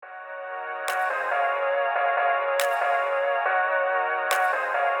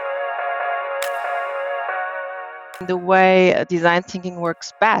The way design thinking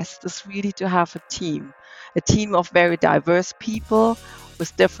works best is really to have a team of very diverse people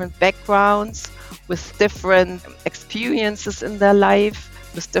with different backgrounds, with different experiences in their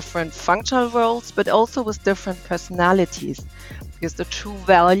life, with different functional roles, but also with different personalities, because the true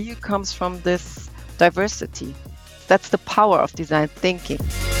value comes from this diversity. That's the power of design thinking.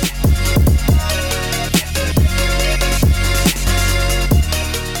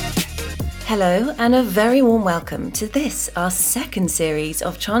 Hello, and a very warm welcome to this, our second series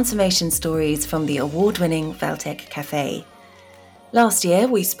of transformation stories from the award-winning Valtech Cafe. Last year,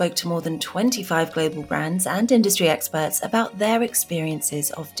 we spoke to more than 25 global brands and industry experts about their experiences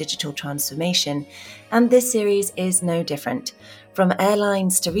of digital transformation, and this series is no different. From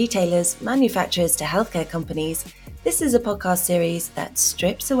airlines to retailers, manufacturers to healthcare companies, this is a podcast series that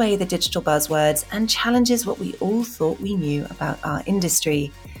strips away the digital buzzwords and challenges what we all thought we knew about our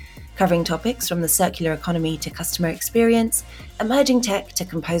industry. Covering topics from the circular economy to customer experience, emerging tech to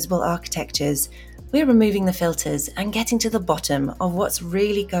composable architectures, we're removing the filters and getting to the bottom of what's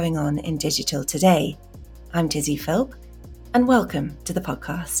really going on in digital today. I'm Tizzy Philp, and welcome to the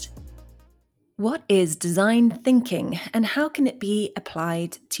podcast. What is design thinking, and how can it be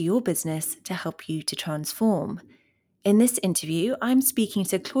applied to your business to help you to transform? In this interview, I'm speaking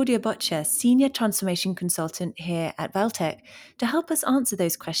to Claudia Boccia, Senior Transformation Consultant here at Valtech, to help us answer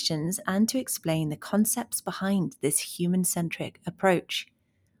those questions and to explain the concepts behind this human-centric approach.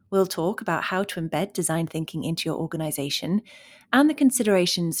 We'll talk about how to embed design thinking into your organization and the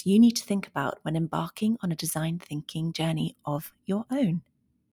considerations you need to think about when embarking on a design thinking journey of your own.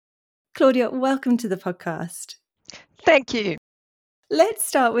 Claudia, welcome to the podcast. Thank you. Let's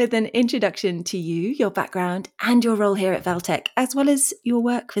start with an introduction to you, your background, and your role here at Valtech, as well as your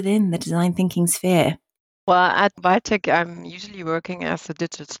work within the design thinking sphere. Well, at Valtech, I'm usually working as a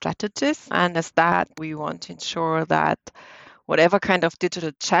digital strategist, and as that, we want to ensure that whatever kind of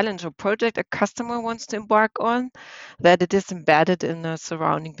digital challenge or project a customer wants to embark on, that it is embedded in a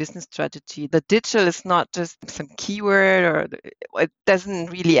surrounding business strategy. The digital is not just some keyword or it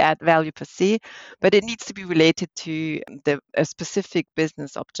doesn't really add value per se, but it needs to be related to a specific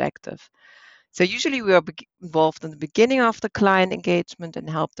business objective. So usually we are involved in the beginning of the client engagement and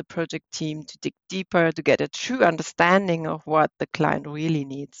help the project team to dig deeper to get a true understanding of what the client really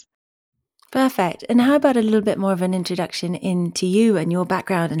needs. Perfect. And how about a little bit more of an introduction into you and your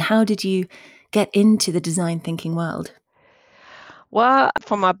background, and how did you get into the design thinking world? Well,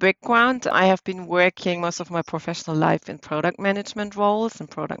 from my background, I have been working most of my professional life in product management roles and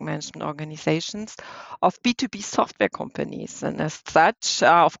product management organizations of B2B software companies. And as such,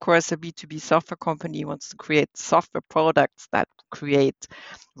 of course, a B2B software company wants to create software products that create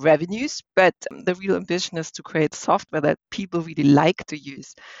revenues, but the real ambition is to create software that people really like to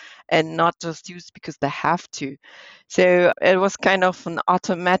use and not just use because they have to. So it was kind of an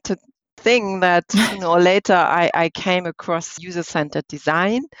automated thing that sooner or later I came across user-centered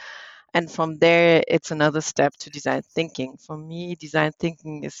design. And from there, it's another step to design thinking. For me, design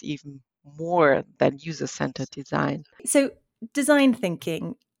thinking is even more than user-centered design. So, design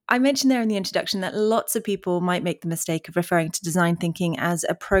thinking. I mentioned there in the introduction that lots of people might make the mistake of referring to design thinking as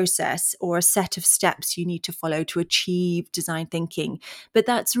a process or a set of steps you need to follow to achieve design thinking. But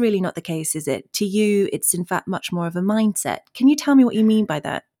that's really not the case, is it? To you, it's in fact much more of a mindset. Can you tell me what you mean by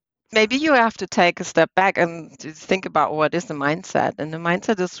that? Maybe you have to take a step back and to think about what is the mindset. And the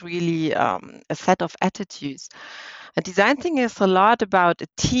mindset is really a set of attitudes. And design thinking is a lot about a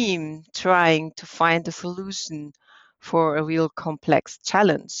team trying to find a solution for a real complex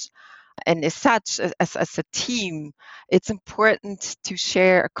challenge. And as such, as a team, it's important to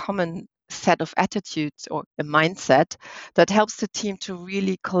share a common set of attitudes or a mindset that helps the team to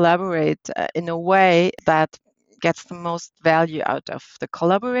really collaborate in a way that gets the most value out of the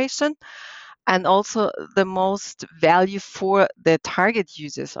collaboration and also the most value for the target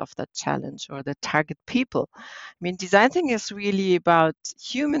users of that challenge or the target people. I mean, design thinking is really about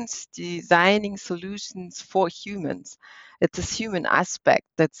humans designing solutions for humans. It's this human aspect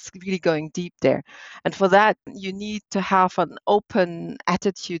that's really going deep there. And for that, you need to have an open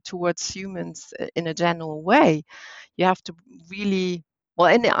attitude towards humans in a general way. You have to really,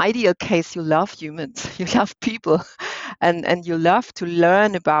 well, in the ideal case, you love humans, you love people, and you love to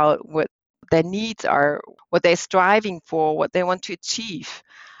learn about what their needs are, what they're striving for, what they want to achieve.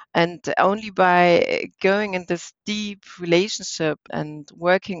 And only by going in this deep relationship and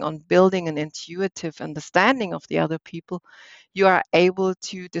working on building an intuitive understanding of the other people, you are able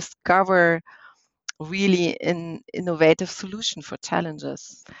to discover really an innovative solution for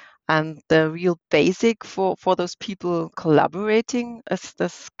challenges. And the real basic for those people collaborating is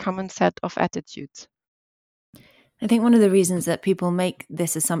this common set of attitudes. I think one of the reasons that people make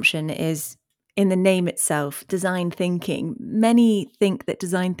this assumption is in the name itself, design thinking. Many think that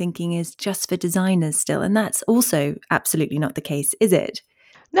design thinking is just for designers still, and that's also absolutely not the case, is it?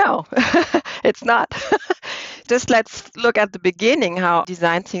 No, it's not. Just let's look at the beginning, how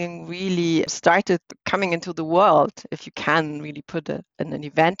design thinking really started coming into the world, if you can really put an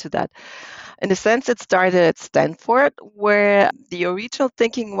event to that. In a sense, it started at Stanford, where the original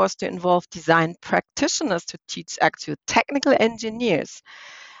thinking was to involve design practitioners to teach actual technical engineers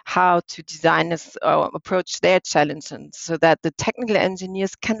how to designers approach their challenges so that the technical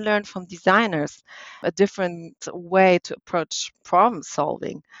engineers can learn from designers a different way to approach problem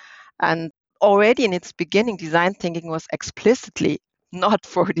solving. And already in its beginning, design thinking was explicitly not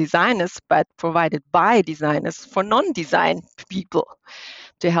for designers, but provided by designers for non-design people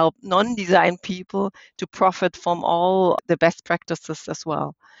to help non-design people to profit from all the best practices as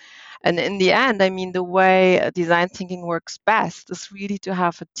well. And in the end, I mean, the way design thinking works best is really to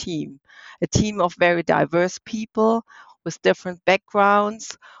have a team of very diverse people with different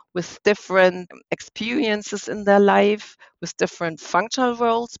backgrounds, with different experiences in their life, with different functional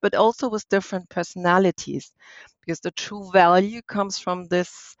roles, but also with different personalities, because the true value comes from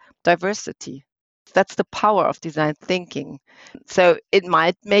this diversity. That's the power of design thinking. So it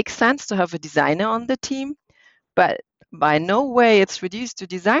might make sense to have a designer on the team, but by no way it's reduced to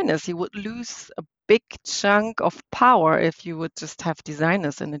designers. You would lose a big chunk of power if you would just have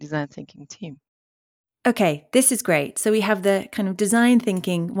designers in a design thinking team. Okay, this is great. So we have the kind of design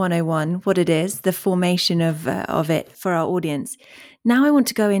thinking 101, what it is, the formation of it for our audience. Now I want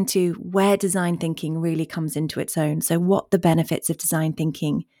to go into where design thinking really comes into its own. So what the benefits of design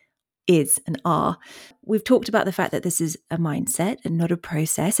thinking is and are. We've talked about the fact that this is a mindset and not a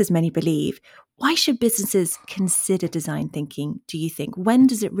process, as many believe. Why should businesses consider design thinking, do you think? When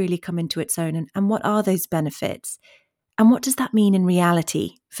does it really come into its own, and what are those benefits? And what does that mean in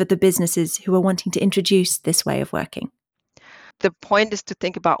reality for the businesses who are wanting to introduce this way of working? The point is to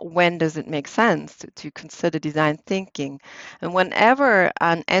think about when does it make sense to consider design thinking. And whenever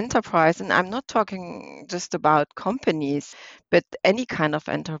an enterprise, and I'm not talking just about companies, but any kind of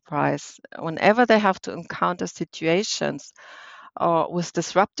enterprise, whenever they have to encounter situations with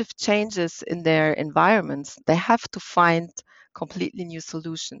disruptive changes in their environments, they have to find completely new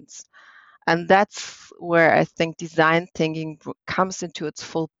solutions. And that's where I think design thinking comes into its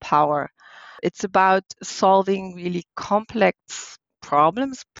full power. It's about solving really complex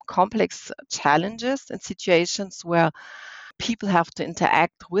problems, complex challenges, and situations where people have to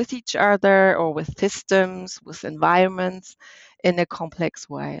interact with each other or with systems, with environments in a complex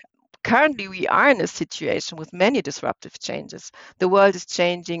way. Currently, we are in a situation with many disruptive changes. The world is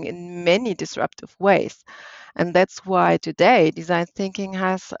changing in many disruptive ways. And that's why today design thinking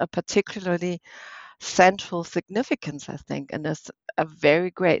has a particularly central significance, I think, and there's a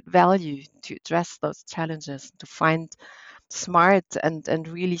very great value to address those challenges, to find smart and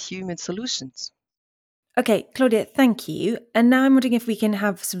really human solutions. Okay, Claudia, thank you. And now I'm wondering if we can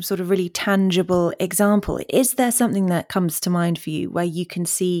have some sort of really tangible example. Is there something that comes to mind for you where you can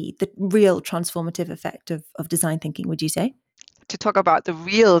see the real transformative effect of design thinking, would you say? To talk about the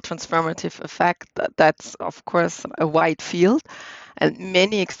real transformative effect, that's of course a wide field, and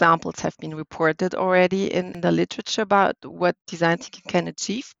many examples have been reported already in the literature about what design thinking can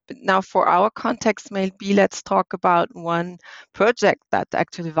achieve. But now, for our context, maybe let's talk about one project that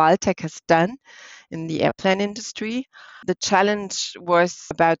actually Valtech has done in the airplane industry. The challenge was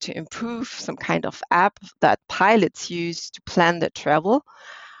about to improve some kind of app that pilots use to plan their travel.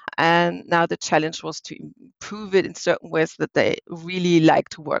 And now the challenge was to improve it in certain ways that they really like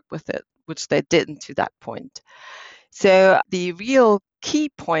to work with it, which they didn't to that point. So the real key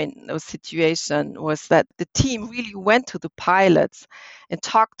point in the situation was that the team really went to the pilots and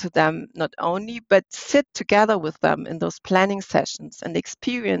talked to them not only, but sit together with them in those planning sessions and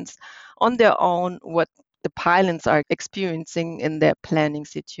experience on their own what the pilots are experiencing in their planning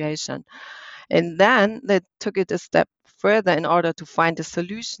situation. And then they took it a step further in order to find a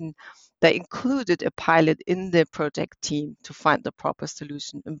solution. They included a pilot in the project team to find the proper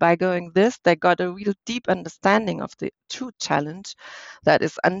solution. And by going this, they got a real deep understanding of the true challenge that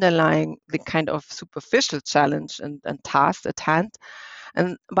is underlying the kind of superficial challenge and task at hand.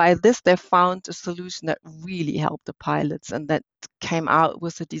 And by this, they found a solution that really helped the pilots and that came out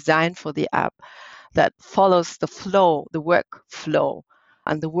with a design for the app that follows the flow, the workflow,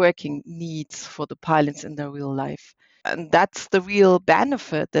 and the working needs for the pilots in their real life. And that's the real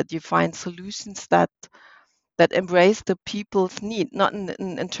benefit, that you find solutions that embrace the people's need, not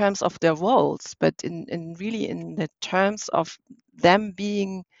in terms of their roles, but in really in the terms of them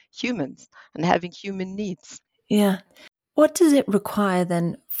being humans and having human needs. Yeah. What does it require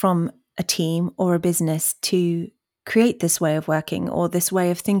then from a team or a business to create this way of working or this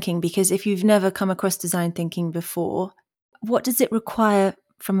way of thinking? Because if you've never come across design thinking before, what does it require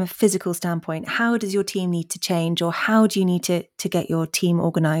from a physical standpoint? How does your team need to change, or how do you need to get your team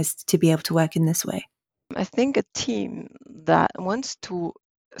organized to be able to work in this way? I think a team that wants to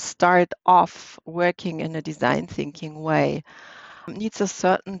start off working in a design thinking way needs a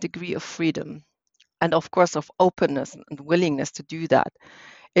certain degree of freedom and, of course, of openness and willingness to do that.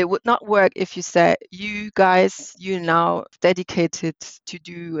 It would not work if you say, you guys, you now dedicated to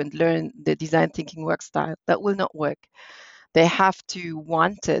do and learn the design thinking work style. That will not work. They have to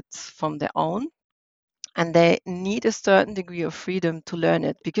want it from their own, and they need a certain degree of freedom to learn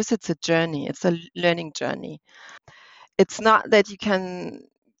it because it's a journey, it's a learning journey. It's not that you can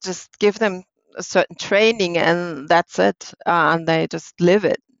just give them a certain training and that's it, and they just live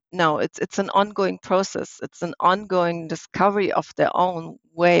it. No, it's an ongoing process. It's an ongoing discovery of their own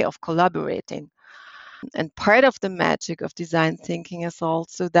way of collaborating. And part of the magic of design thinking is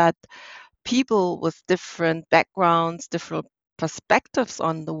also that people with different backgrounds, different perspectives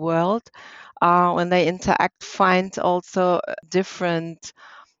on the world, when they interact, find also different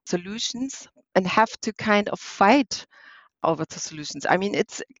solutions and have to kind of fight over the solutions. I mean,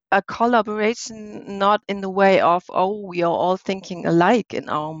 it's a collaboration, not in the way of, oh, we are all thinking alike in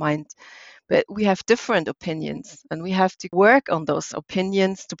our mind, but we have different opinions and we have to work on those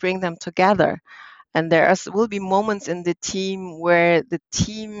opinions to bring them together. And will be moments in the team where the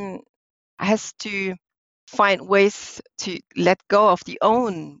team has to find ways to let go of the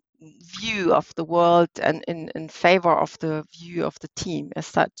own view of the world and in favor of the view of the team as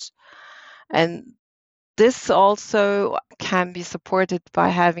such. And this also can be supported by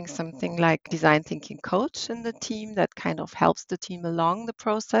having something like design thinking coach in the team that kind of helps the team along the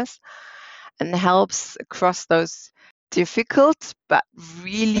process and helps across those difficult but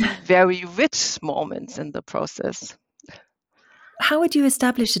really very rich moments in the process. How would you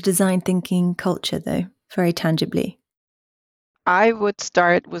establish a design thinking culture, though, very tangibly? I would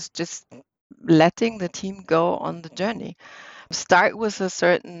start with just letting the team go on the journey. Start with a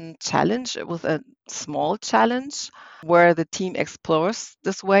certain challenge, with a small challenge where the team explores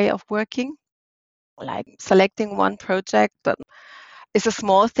this way of working, like selecting one project that is a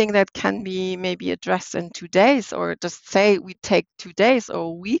small thing that can be maybe addressed in 2 days, or just say we take 2 days or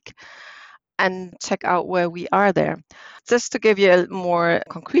a week and check out where we are there. Just to give you a more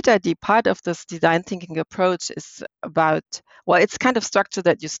concrete idea, part of this design thinking approach is about, well, it's kind of structured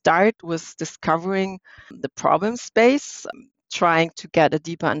that you start with discovering the problem space, trying to get a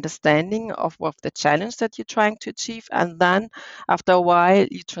deeper understanding of the challenge that you're trying to achieve. And then after a while,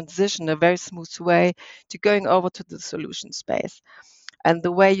 you transition a very smooth way to going over to the solution space. And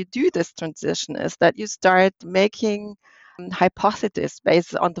the way you do this transition is that you start making hypotheses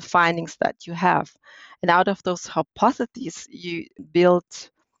based on the findings that you have. And out of those hypotheses, you build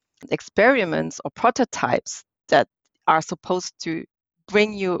experiments or prototypes that are supposed to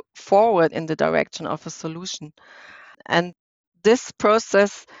bring you forward in the direction of a solution. And this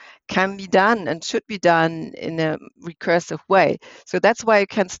process can be done and should be done in a recursive way. So that's why you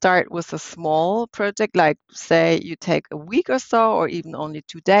can start with a small project, like say you take a week or so, or even only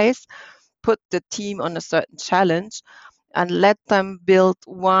 2 days, put the team on a certain challenge and let them build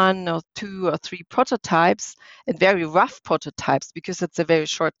 1 or 2 or 3 prototypes, and very rough prototypes, because it's a very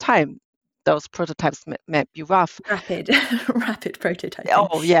short time. Those prototypes may be rough. Rapid prototyping.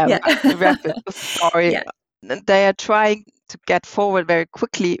 Oh, yeah. Rapid. Sorry. Yeah. They are trying to get forward very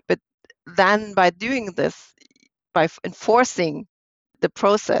quickly, but then by doing this, by enforcing the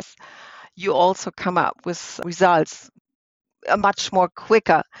process, you also come up with results much more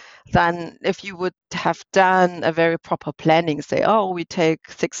quicker than if you would have done a very proper planning, say, oh, we take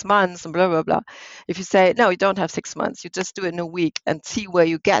 6 months and blah, blah, blah. If you say, no, you don't have 6 months, you just do it in a week and see where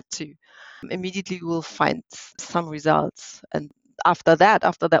you get to, immediately you will find some results. And after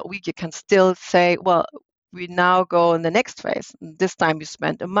that week, you can still say, well, we now go in the next phase. This time you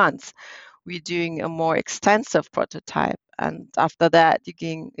spend a month. We're doing a more extensive prototype. And after that, you're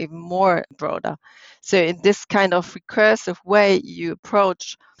getting even more broader. So in this kind of recursive way, you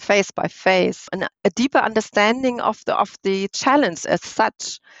approach phase by phase and a deeper understanding of the challenge as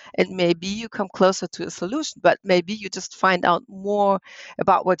such. And maybe you come closer to a solution, but maybe you just find out more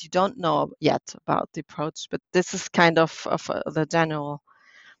about what you don't know yet about the approach. But this is kind of the general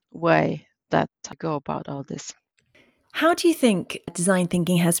way that I go about all this. How do you think design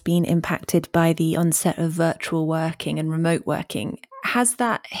thinking has been impacted by the onset of virtual working and remote working? Has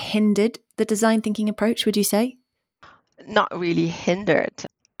that hindered the design thinking approach, would you say? Not really hindered.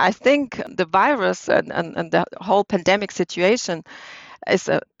 I think the virus and the whole pandemic situation is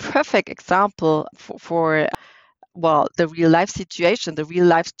a perfect example for well, the real life situation, the real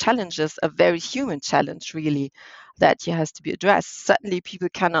life challenges, a very human challenge, really, that has to be addressed. Certainly, people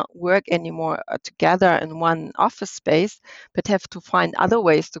cannot work anymore together in one office space, but have to find other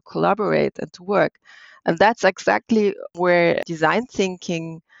ways to collaborate and to work. And that's exactly where design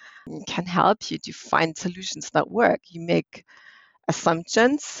thinking can help you to find solutions that work. You make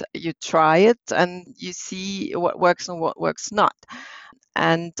assumptions, you try it, and you see what works and what works not.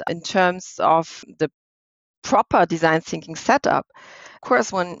 And in terms of the proper design thinking setup, of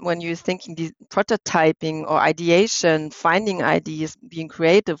course, when you're thinking prototyping or ideation, finding ideas, being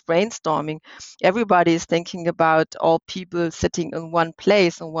creative, brainstorming, everybody is thinking about all people sitting in one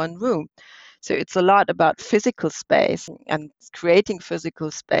place in one room. So it's a lot about physical space and creating physical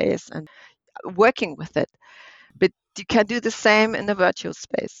space and working with it. But you can do the same in a virtual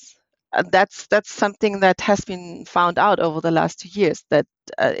space. And that's something that has been found out over the last 2 years, that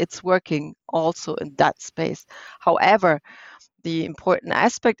it's working also in that space. However, the important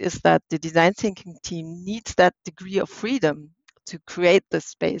aspect is that the design thinking team needs that degree of freedom to create the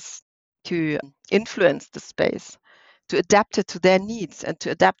space, to influence the space, to adapt it to their needs and to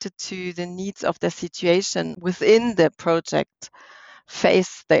adapt it to the needs of the situation within the project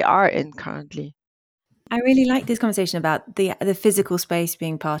phase they are in currently. I really like this conversation about the physical space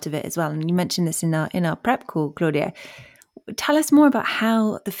being part of it as well. And you mentioned this in our prep call, Claudia. Tell us more about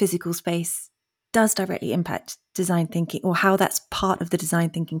how the physical space does directly impact design thinking, or how that's part of the design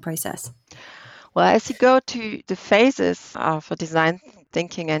thinking process. Well, as you go to the phases for design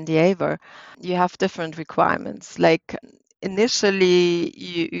thinking and behavior, you have different requirements. Like initially,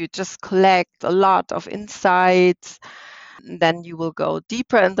 you just collect a lot of insights. Then you will go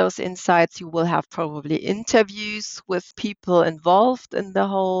deeper in those insights. You will have probably interviews with people involved in the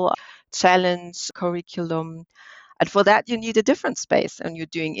whole challenge curriculum. And for that, you need a different space and you're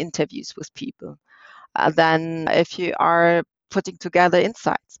doing interviews with people. Then, if you are putting together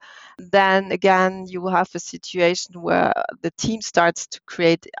insights, then again, you will have a situation where the team starts to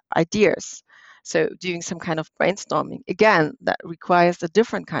create ideas. So, doing some kind of brainstorming, again, that requires a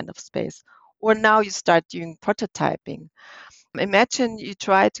different kind of space. Or now you start doing prototyping. Imagine you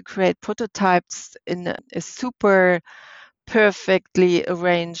try to create prototypes in a super perfectly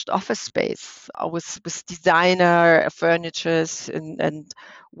arranged office space with designer furnitures and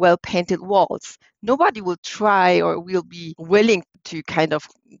well painted walls. Nobody will try or will be willing to kind of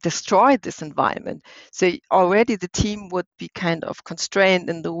destroy this environment. So already the team would be kind of constrained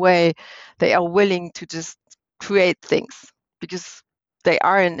in the way they are willing to just create things because they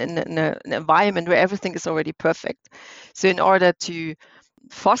are in an environment where everything is already perfect. So in order to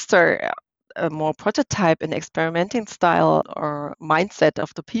foster a more prototype and experimenting style or mindset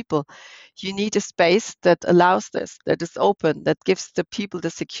of the people, you need a space that allows this, that is open, that gives the people the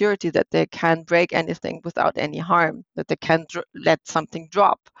security that they can break anything without any harm, that they can let something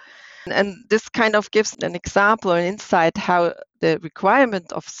drop. And this kind of gives an example or an insight how the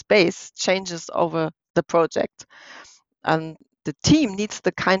requirement of space changes over the project. And the team needs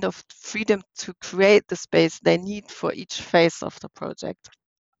the kind of freedom to create the space they need for each phase of the project.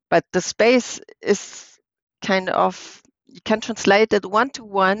 But the space is kind of, you can translate it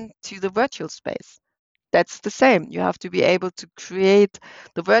one-to-one to the virtual space. That's the same. You have to be able to create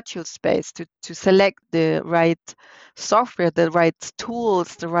the virtual space, to select the right software, the right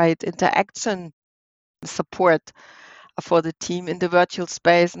tools, the right interaction support for the team in the virtual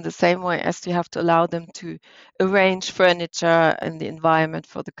space in the same way as you have to allow them to arrange furniture in the environment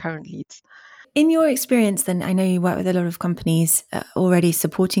for the current leads. In your experience, then, I know you work with a lot of companies already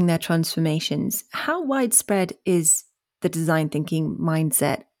supporting their transformations. How widespread is the design thinking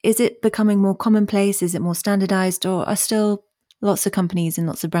mindset? Is it becoming more commonplace? Is it more standardized? Or are still lots of companies and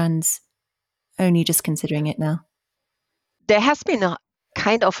lots of brands only just considering it now? There has been a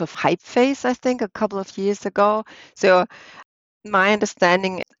kind of a hype phase, I think, a couple of years ago. So my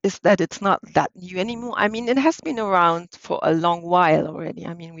understanding is that it's not that new anymore. I mean, it has been around for a long while already.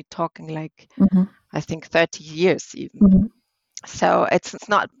 I mean, we're talking like, I think 30 years even. So it's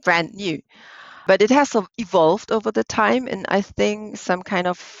not brand new, but it has evolved over the time. And I think some kind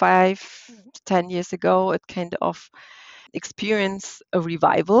of 5 to 10 years ago, it kind of experienced a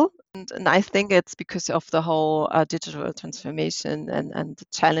revival. And I think it's because of the whole digital transformation and the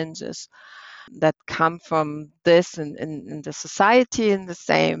challenges that come from this in the society, and the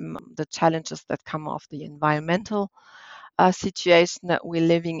same the challenges that come of the environmental situation that we're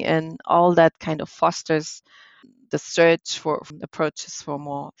living in. All that kind of fosters the search for approaches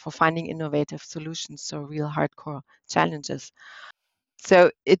for finding innovative solutions to real hardcore challenges.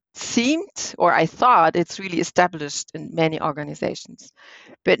 So it seemed, or I thought, it's really established in many organizations.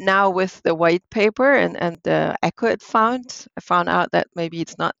 But now with the white paper and the echo it found, I found out that maybe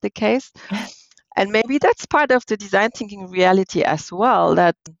it's not the case. And maybe that's part of the design thinking reality as well,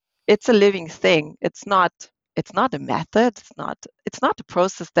 that it's a living thing. It's not a method. It's not a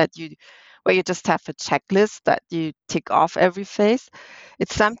process that you where you just have a checklist that you tick off every phase.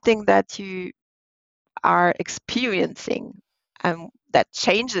 It's something that you are experiencing and that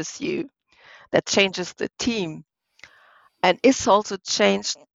changes you, that changes the team, and is also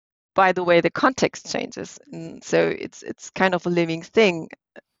changed by the way the context changes. And so it's kind of a living thing,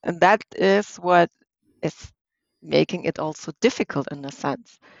 and that is what is making it also difficult in a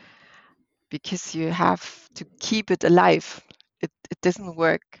sense, because you have to keep it alive. It doesn't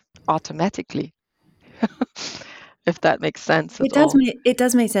work automatically, if that makes sense at all. It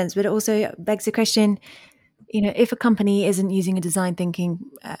does make sense, but it also begs the question, if a company isn't using a design thinking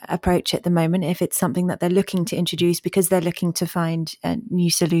approach at the moment, if it's something that they're looking to introduce because they're looking to find new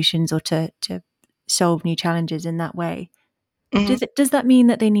solutions or to solve new challenges in that way, Mhm. does that mean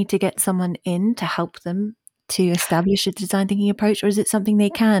that they need to get someone in to help them to establish a design thinking approach, or is it something they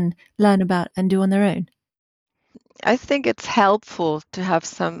can learn about and do on their own? I think it's helpful to have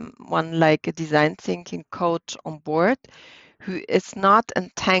someone like a design thinking coach on board who is not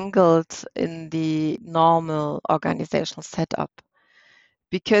entangled in the normal organizational setup,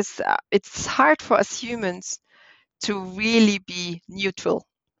 because it's hard for us humans to really be neutral.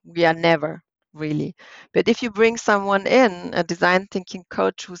 We are never really. But if you bring someone in, a design thinking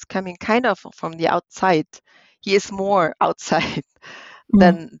coach who's coming kind of from the outside, he is more outside Mm.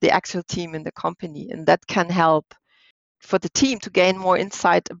 than the actual team in the company. And that can help for the team to gain more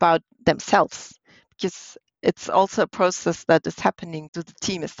insight about themselves, because it's also a process that is happening to the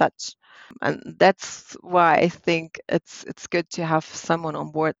team as such. And that's why I think it's good to have someone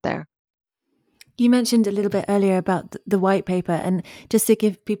on board there. You mentioned a little bit earlier about the white paper, and just to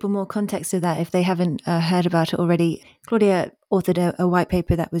give people more context to that, if they haven't heard about it already, Claudia authored a white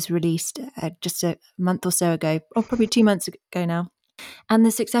paper that was released just a month or so ago, or probably 2 months ago now. And the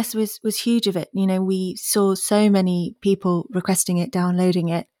success was huge of it. We saw so many people requesting it, downloading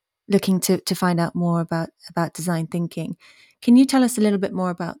it, looking to find out more about design thinking. Can you tell us a little bit more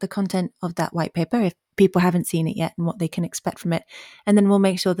about the content of that white paper, if people haven't seen it yet, and what they can expect from it? And then we'll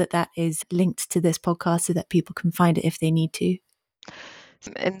make sure that that is linked to this podcast so that people can find it if they need to.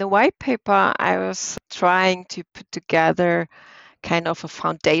 In the white paper, I was trying to put together kind of a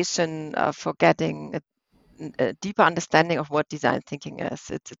foundation for getting a deeper understanding of what design thinking is.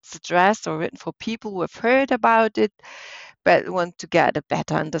 It's addressed or written for people who have heard about it, but want to get a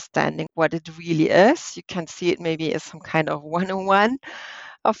better understanding what it really is. You can see it maybe as some kind of 101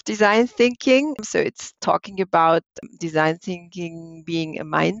 of design thinking. So it's talking about design thinking being a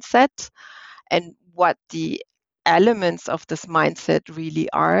mindset and what the elements of this mindset really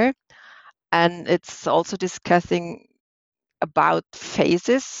are. And it's also discussing about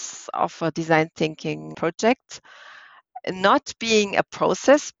phases of a design thinking project, not being a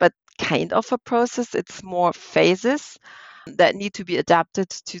process, but kind of a process. It's more phases that need to be adapted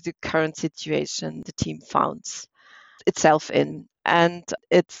to the current situation the team finds itself in. And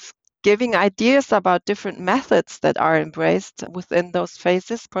it's giving ideas about different methods that are embraced within those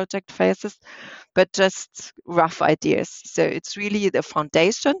phases, project phases, but just rough ideas. So it's really the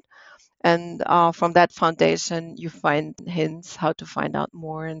foundation. And from that foundation, you find hints how to find out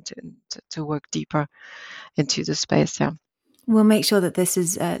more and to work deeper into the space. Yeah. We'll make sure that this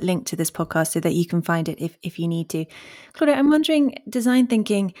is linked to this podcast so that you can find it if you need to. Claudia, I'm wondering, design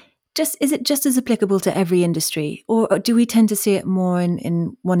thinking, is it just as applicable to every industry, or do we tend to see it more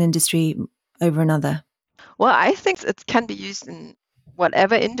in one industry over another? Well, I think it can be used in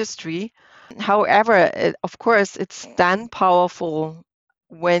whatever industry. However, of course, it's then powerful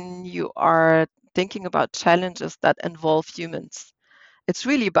when you are thinking about challenges that involve humans. It's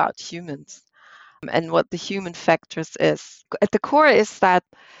really about humans and what the human factors is. At the core is that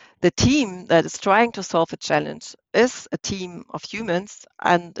the team that is trying to solve a challenge is a team of humans,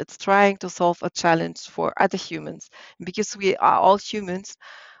 and it's trying to solve a challenge for other humans. And because we are all humans,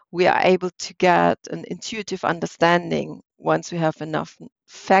 we are able to get an intuitive understanding once we have enough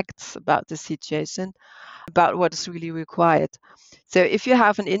facts about the situation, about what is really required. So if you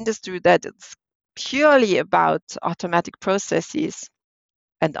have an industry that is purely about automatic processes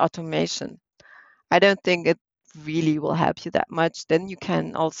and automation, I don't think it really will help you that much. Then you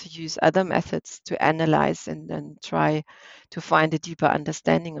can also use other methods to analyze and then try to find a deeper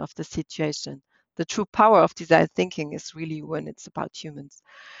understanding of the situation. The true power of design thinking is really when it's about humans.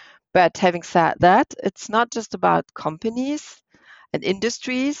 But having said that, it's not just about companies. and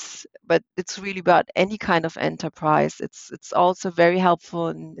industries, but it's really about any kind of enterprise. It's also very helpful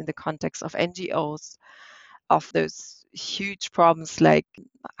in the context of NGOs, of those huge problems like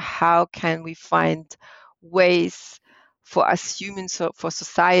how can we find ways for us humans, so for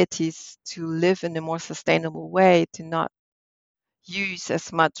societies to live in a more sustainable way, to not use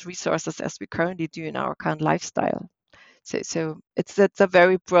as much resources as we currently do in our current lifestyle. So it's a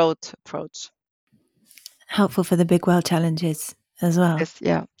very broad approach. Helpful for the big world challenges as well. Yes,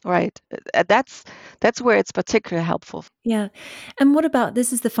 yeah, right. That's where it's particularly helpful. Yeah. And what about,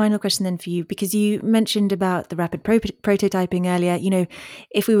 this is the final question then for you, because you mentioned about the rapid prototyping earlier.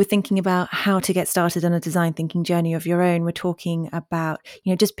 If we were thinking about how to get started on a design thinking journey of your own, we're talking about,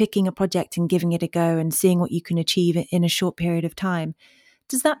 just picking a project and giving it a go and seeing what you can achieve in a short period of time.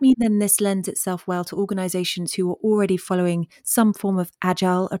 Does that mean then this lends itself well to organizations who are already following some form of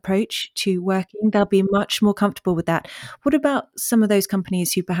agile approach to working? They'll be much more comfortable with that. What about some of those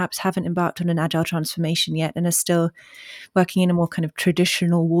companies who perhaps haven't embarked on an agile transformation yet and are still working in a more kind of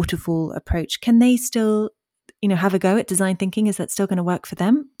traditional waterfall approach? Can they still, have a go at design thinking? Is that still going to work for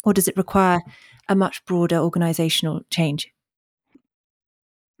them? Or does it require a much broader organizational change?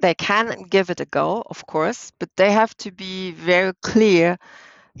 They can give it a go, of course, but they have to be very clear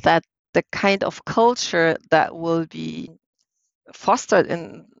that the kind of culture that will be fostered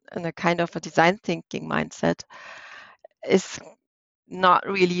in a kind of a design thinking mindset is not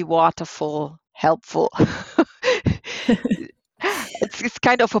really waterfall helpful. It's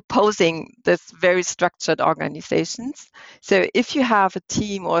kind of opposing this very structured organizations. So if you have a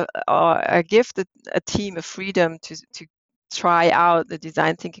team or give a team a freedom to try out the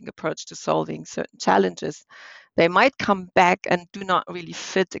design thinking approach to solving certain challenges, they might come back and do not really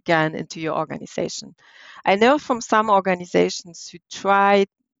fit again into your organization. I know from some organizations who try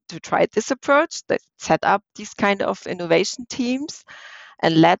this approach, that set up these kind of innovation teams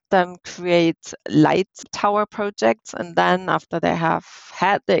and let them create light tower projects. And then after they have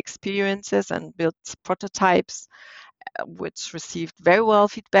had the experiences and built prototypes, which received very well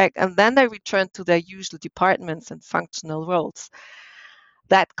feedback, and then they return to their usual departments and functional roles.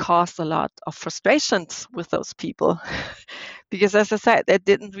 That caused a lot of frustrations with those people because, as I said, they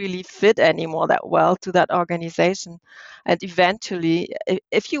didn't really fit anymore that well to that organization. And eventually,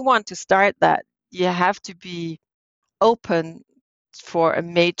 if you want to start that, you have to be open for a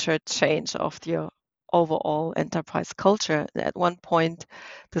major change of your overall enterprise culture. At one point,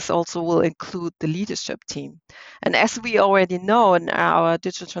 this also will include the leadership team. And as we already know in our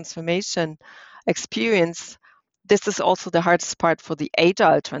digital transformation experience, this is also the hardest part for the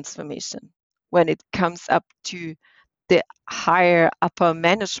agile transformation when it comes up to the higher upper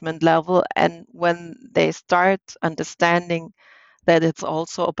management level and when they start understanding that it's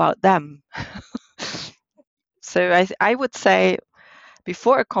also about them. So I would say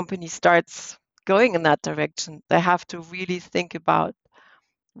before a company starts going in that direction, they have to really think about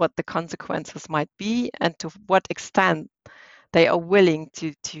what the consequences might be and to what extent they are willing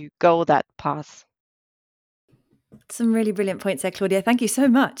to go that path. Some really brilliant points there, Claudia. Thank you so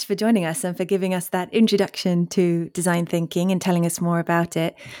much for joining us and for giving us that introduction to design thinking and telling us more about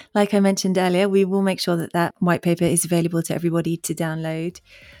it. Like I mentioned earlier, we will make sure that white paper is available to everybody to download.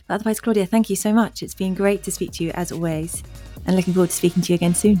 But otherwise, Claudia, thank you so much. It's been great to speak to you as always, and looking forward to speaking to you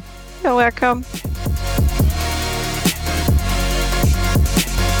again soon. You're welcome.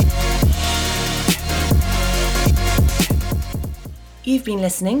 You've been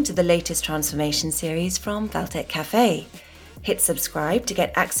listening to the latest transformation series from Valtech Cafe. Hit subscribe to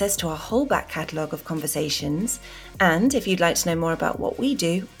get access to our whole back catalogue of conversations. And if you'd like to know more about what we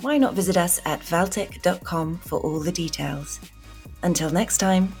do, why not visit us at valtech.com for all the details. Until next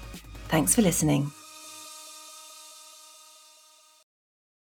time, thanks for listening.